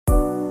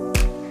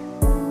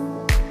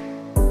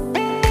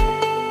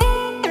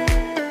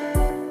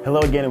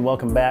Hello again and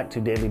welcome back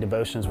to Daily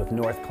Devotions with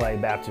North Clay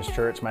Baptist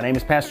Church. My name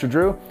is Pastor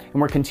Drew and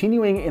we're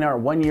continuing in our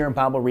one-year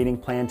Bible reading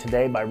plan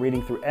today by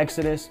reading through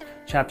Exodus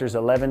chapters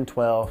 11,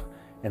 12,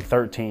 and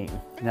 13.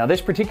 Now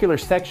this particular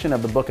section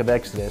of the book of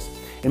Exodus,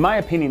 in my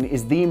opinion,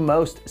 is the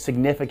most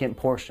significant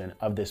portion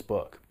of this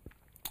book.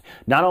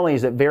 Not only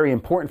is it very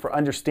important for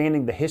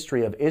understanding the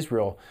history of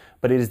Israel,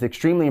 but it is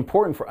extremely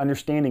important for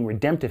understanding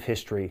redemptive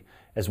history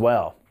as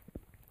well,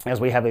 as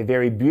we have a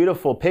very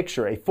beautiful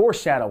picture, a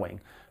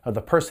foreshadowing of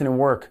the person and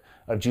work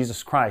of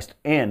Jesus Christ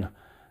in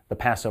the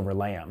Passover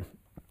Lamb.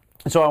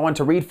 And so I want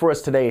to read for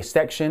us today a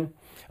section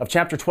of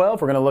chapter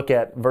 12. We're going to look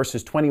at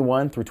verses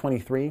 21 through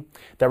 23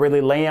 that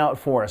really lay out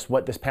for us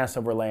what this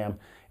Passover Lamb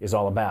is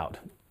all about.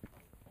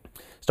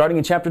 Starting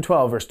in chapter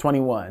 12, verse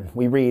 21,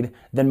 we read,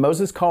 "Then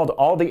Moses called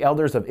all the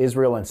elders of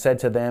Israel and said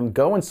to them,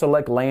 'Go and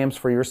select lambs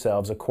for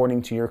yourselves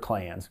according to your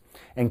clans,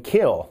 and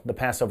kill the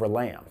Passover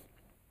lamb.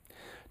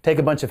 Take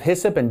a bunch of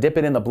hyssop and dip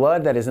it in the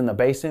blood that is in the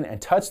basin,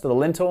 and touch the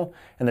lintel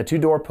and the two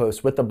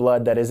doorposts with the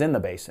blood that is in the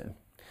basin.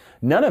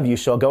 None of you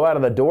shall go out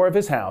of the door of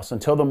his house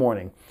until the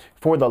morning,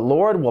 for the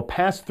Lord will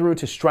pass through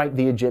to strike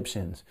the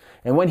Egyptians.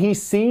 And when he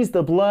sees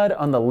the blood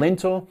on the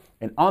lintel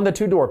and on the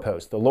two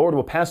doorposts, the Lord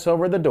will pass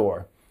over the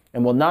door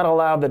and will not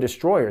allow the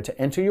destroyer to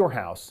enter your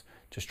house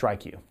to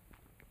strike you.'"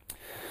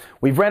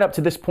 We've read up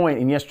to this point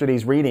in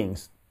yesterday's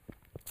readings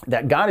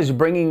that God is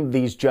bringing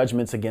these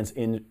judgments against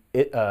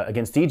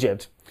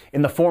Egypt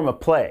in the form of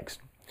plagues.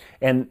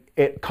 And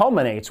it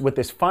culminates with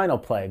this final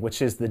plague, which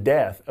is the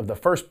death of the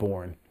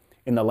firstborn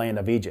in the land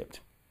of Egypt.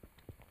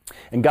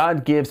 And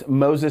God gives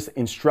Moses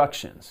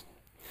instructions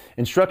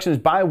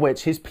by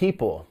which his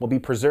people will be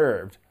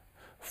preserved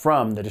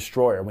from the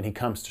destroyer when he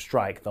comes to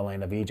strike the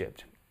land of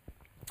Egypt.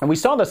 And we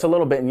saw this a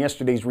little bit in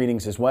yesterday's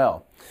readings as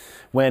well.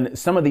 When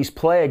some of these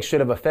plagues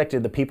should have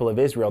affected the people of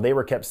Israel, they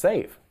were kept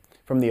safe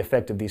from the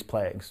effect of these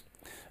plagues.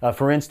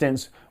 For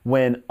instance,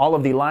 when all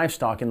of the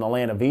livestock in the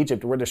land of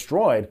Egypt were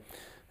destroyed,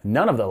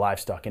 none of the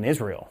livestock in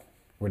Israel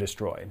were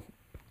destroyed.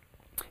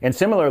 And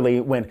similarly,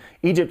 when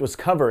Egypt was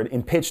covered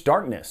in pitch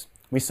darkness,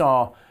 we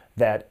saw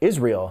that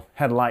Israel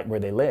had light where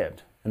they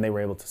lived and they were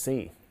able to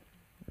see.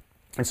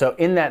 And so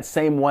in the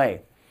same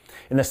way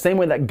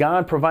that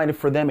God provided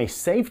for them a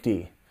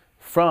safety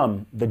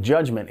from the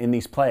judgment in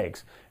these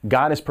plagues,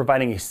 God is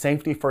providing a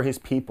safety for his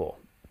people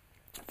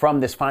from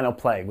this final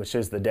plague, which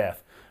is the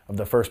death of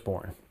the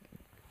firstborn.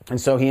 And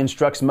so he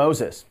instructs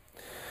Moses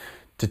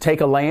to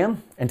take a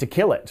lamb and to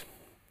kill it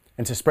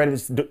and to spread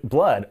its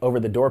blood over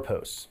the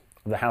doorposts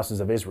of the houses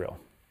of Israel.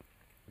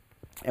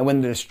 And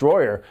when the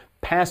destroyer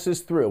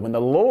passes through, when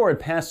the Lord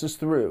passes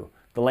through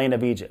the land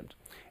of Egypt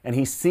and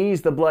he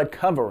sees the blood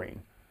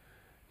covering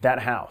that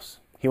house,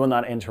 he will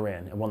not enter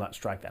in and will not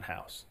strike that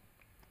house.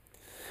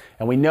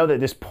 And we know that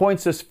this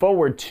points us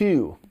forward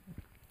to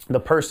the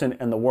person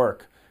and the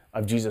work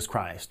of Jesus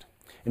Christ.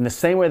 In the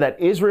same way that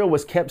Israel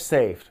was kept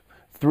safe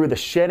through the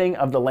shedding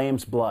of the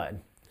lamb's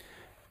blood,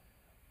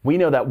 we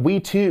know that we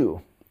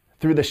too,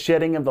 through the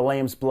shedding of the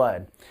lamb's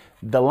blood,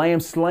 the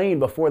lamb slain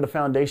before the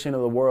foundation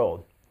of the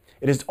world,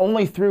 it is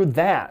only through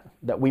that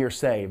we are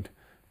saved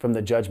from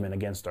the judgment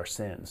against our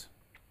sins.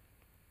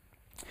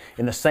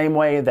 In the same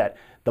way that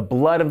the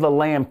blood of the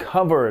lamb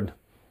covered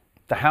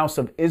the house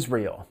of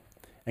Israel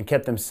and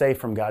kept them safe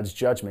from God's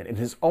judgment, it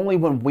is only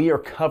when we are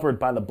covered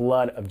by the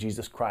blood of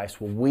Jesus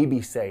Christ will we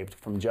be saved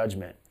from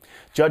judgment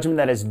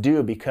that is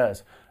due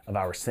because of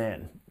our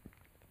sin.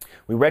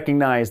 We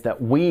recognize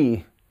that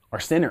we are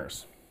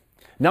sinners.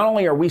 Not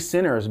only are we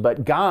sinners,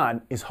 but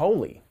God is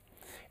holy.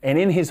 And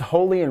in his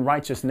holy and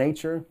righteous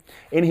nature,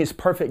 in his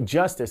perfect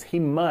justice, he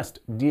must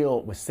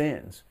deal with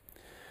sins.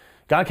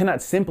 God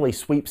cannot simply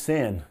sweep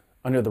sin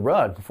under the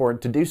rug, for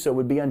to do so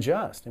would be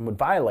unjust and would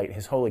violate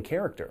his holy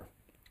character.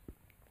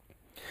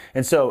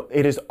 And so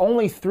it is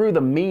only through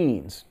the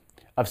means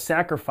of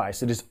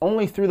sacrifice, it is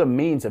only through the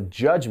means of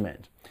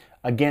judgment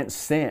against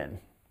sin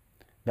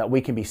that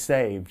we can be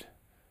saved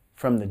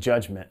from the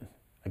judgment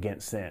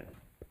against sin.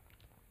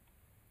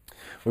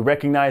 We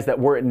recognize that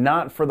were it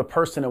not for the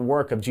person and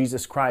work of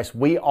Jesus Christ,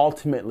 we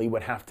ultimately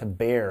would have to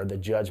bear the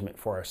judgment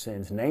for our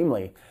sins,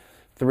 namely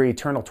through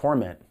eternal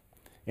torment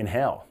in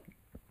hell.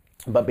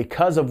 But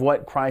because of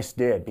what Christ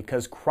did,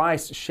 because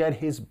Christ shed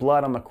his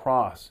blood on the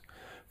cross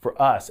for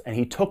us, and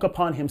he took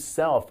upon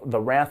himself the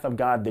wrath of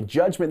God, the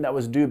judgment that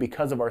was due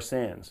because of our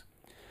sins,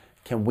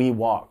 can we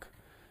walk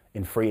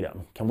in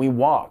freedom? Can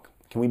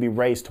we be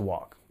raised to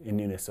walk in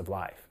newness of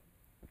life?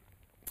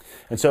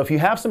 And so if you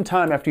have some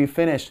time after you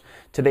finish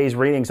today's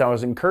readings, I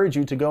would encourage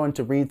you to go and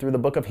to read through the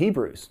book of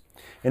Hebrews.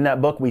 In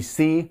that book, we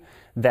see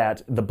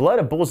that the blood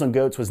of bulls and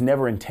goats was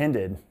never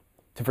intended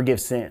to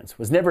forgive sins,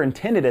 was never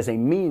intended as a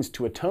means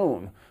to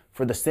atone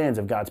for the sins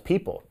of God's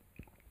people.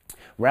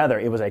 Rather,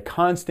 it was a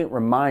constant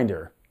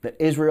reminder that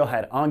Israel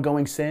had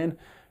ongoing sin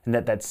and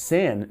that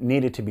sin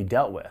needed to be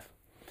dealt with.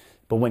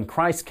 But when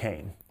Christ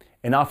came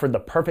and offered the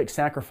perfect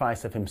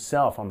sacrifice of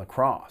himself on the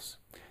cross,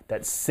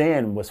 that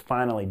sin was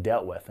finally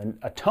dealt with. And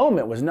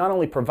atonement was not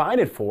only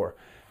provided for,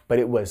 but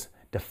it was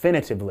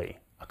definitively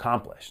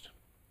accomplished.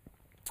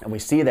 And we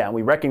see that, and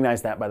we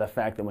recognize that by the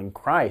fact that when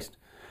Christ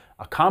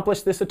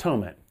accomplished this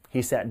atonement,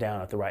 he sat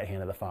down at the right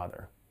hand of the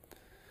Father.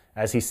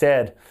 As he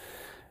said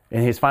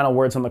in his final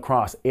words on the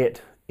cross,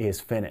 it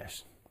is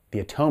finished. The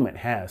atonement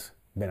has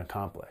been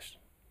accomplished.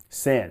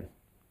 Sin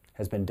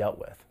has been dealt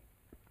with.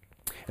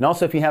 And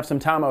also, if you have some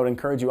time, I would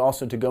encourage you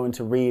also to go and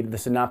to read the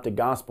Synoptic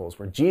Gospels,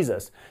 where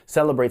Jesus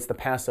celebrates the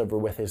Passover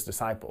with his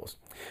disciples.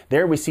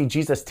 There we see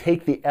Jesus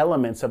take the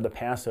elements of the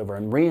Passover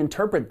and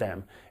reinterpret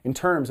them in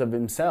terms of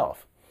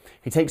himself.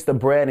 He takes the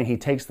bread and he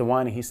takes the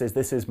wine and he says,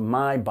 this is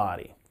my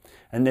body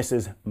and this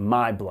is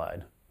my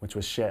blood, which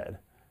was shed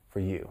for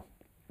you.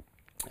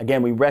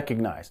 Again, we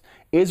recognize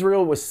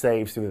Israel was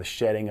saved through the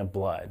shedding of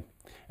blood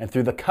and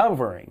through the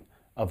covering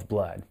of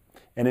blood.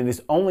 And it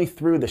is only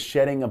through the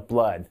shedding of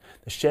blood,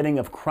 the shedding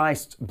of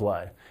Christ's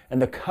blood,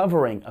 and the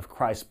covering of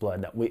Christ's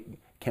blood that we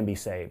can be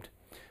saved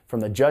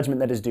from the judgment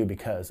that is due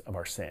because of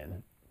our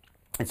sin.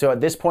 And so at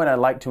this point, I'd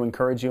like to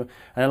encourage you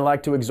and I'd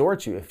like to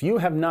exhort you, if you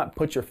have not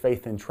put your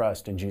faith and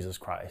trust in Jesus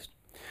Christ,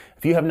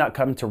 if you have not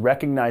come to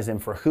recognize him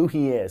for who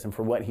he is and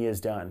for what he has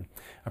done,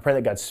 I pray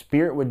that God's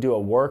Spirit would do a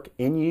work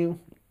in you.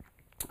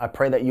 I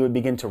pray that you would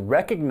begin to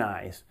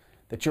recognize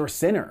that you're a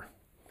sinner.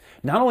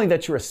 Not only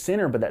that you're a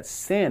sinner, but that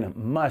sin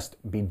must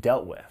be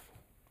dealt with.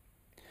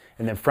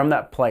 And then from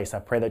that place, I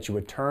pray that you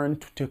would turn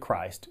to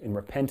Christ in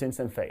repentance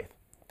and faith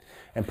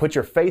and put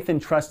your faith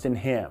and trust in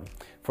him,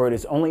 for it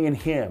is only in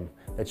him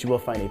that you will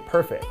find a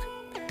perfect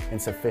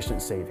and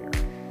sufficient Savior.